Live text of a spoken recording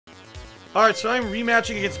Alright, so I'm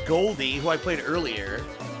rematching against Goldie, who I played earlier.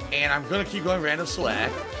 And I'm gonna keep going random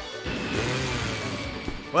select.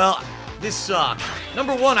 Well, this sucks.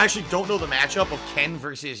 Number one, I actually don't know the matchup of Ken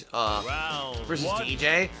versus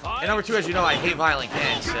DJ. And number two, as you know, I hate Violent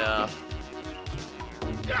Ken, so...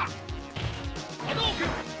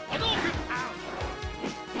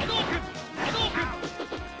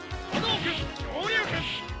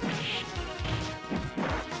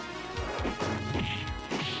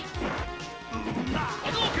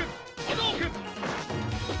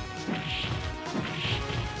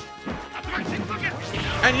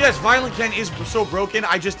 And yes, Violent Ken is so broken,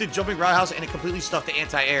 I just did Jumping Roundhouse and it completely stuffed the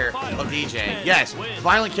anti-air of DJ. Yes,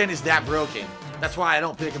 Violent Ken is that broken. That's why I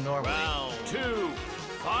don't pick him normally. Round 2,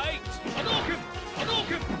 fight!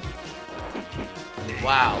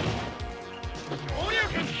 Wow.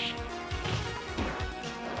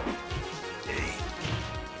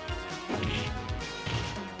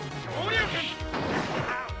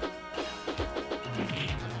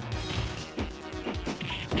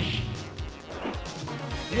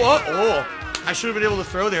 What? Oh, I should have been able to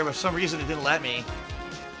throw there, but for some reason it didn't let me.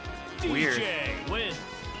 Weird. DJ win.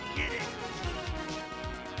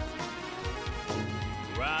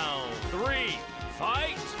 Round 3,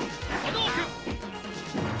 fight!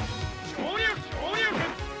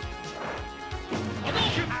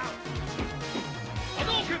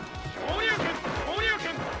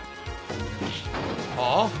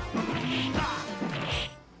 Oh.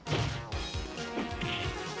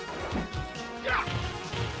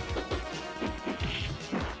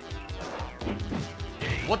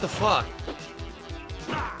 What the fuck?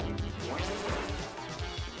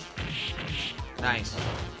 Nice.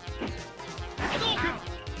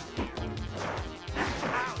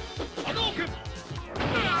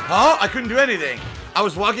 Oh, I couldn't do anything. I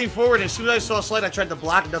was walking forward, and as soon as I saw a slide, I tried to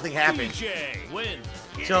block, and nothing happened.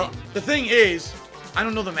 So, the thing is, I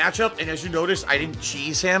don't know the matchup, and as you notice, I didn't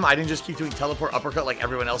cheese him. I didn't just keep doing teleport uppercut like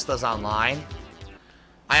everyone else does online.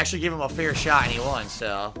 I actually gave him a fair shot, and he won,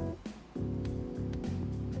 so...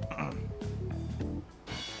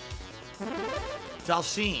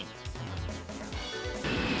 Dalcine.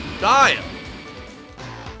 Guile.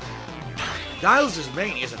 Guile's his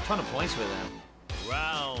main. He has a ton of points with him.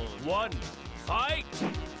 Round 1, fight!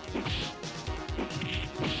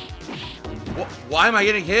 Why am I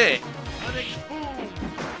getting hit?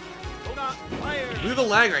 Look at the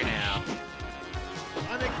lag right now.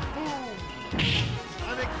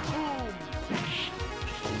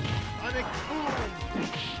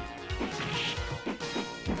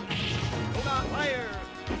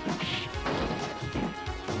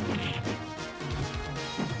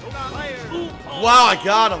 Wow, I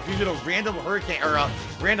got him. He did a random hurricane, or a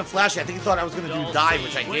random flash. I think he thought I was going to do dive,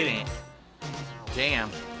 which I didn't. Damn.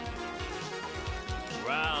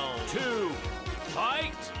 Round 2,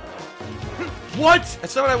 fight! What?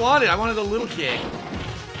 That's not what I wanted. I wanted a little kick.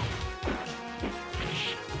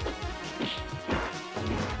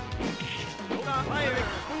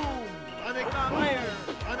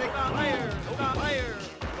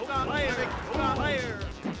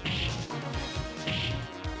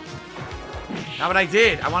 Not what I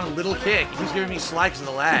did. I want a little kick. He was giving me slide because of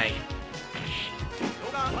the lag.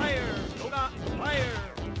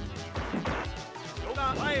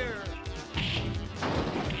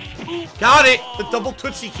 Got it! The double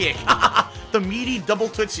Tootsie kick. The meaty double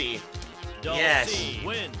Tootsie. Yes.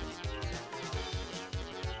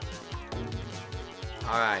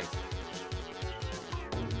 Alright.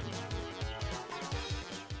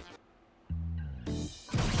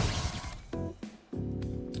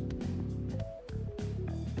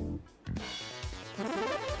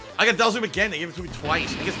 I got Dalcine again. They gave it to me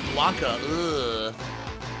twice. I guess Blanca. Ugh.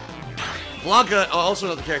 Blanca, also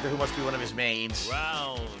another character who must be one of his mains.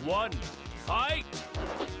 Round 1, fight!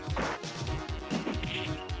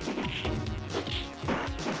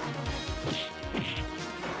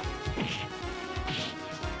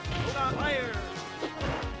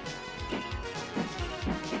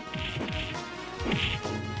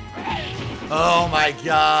 Oh my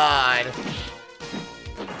god.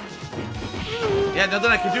 Yeah,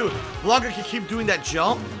 nothing I can do. Blanca can keep doing that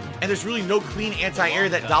jump, and there's really no clean anti-air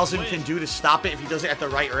that Dalcine can do to stop it if he does it at the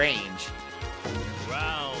right range.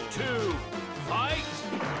 Round 2, fight!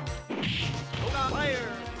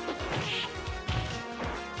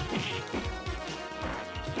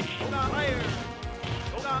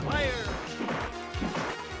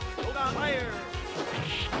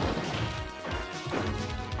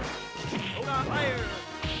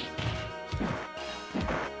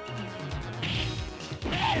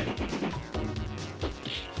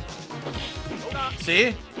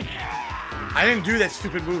 See? I didn't do that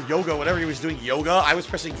stupid move, yoga, whatever he was doing, yoga. I was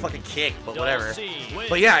pressing fucking kick, but whatever.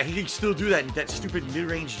 But yeah, he can still do that stupid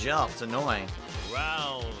mid-range jump. It's annoying.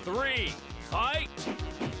 Round 3, fight!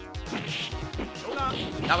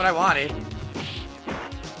 Not what I wanted.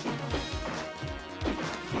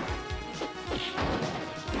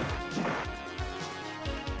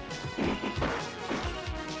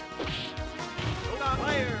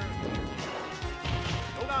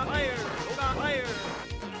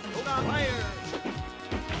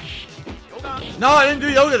 No, I didn't do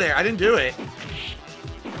yoga there. I didn't do it.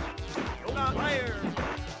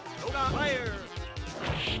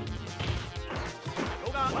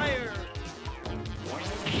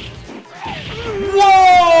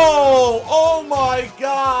 Whoa! Oh my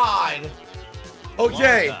god!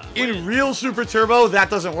 Okay, in real Super Turbo, that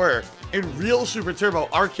doesn't work. In real Super Turbo,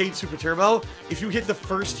 arcade Super Turbo, if you hit the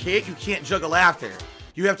first hit, you can't juggle after.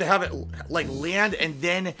 You have to have it, like, land and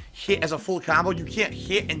then hit as a full combo. You can't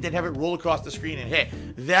hit and then have it roll across the screen and hit.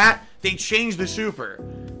 That, they changed the Super.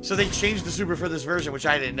 So they changed the Super for this version, which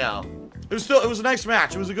I didn't know. It was a nice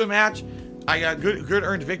match. It was a good match. I got good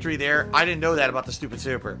earned victory there. I didn't know that about the stupid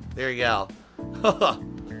Super. There you go.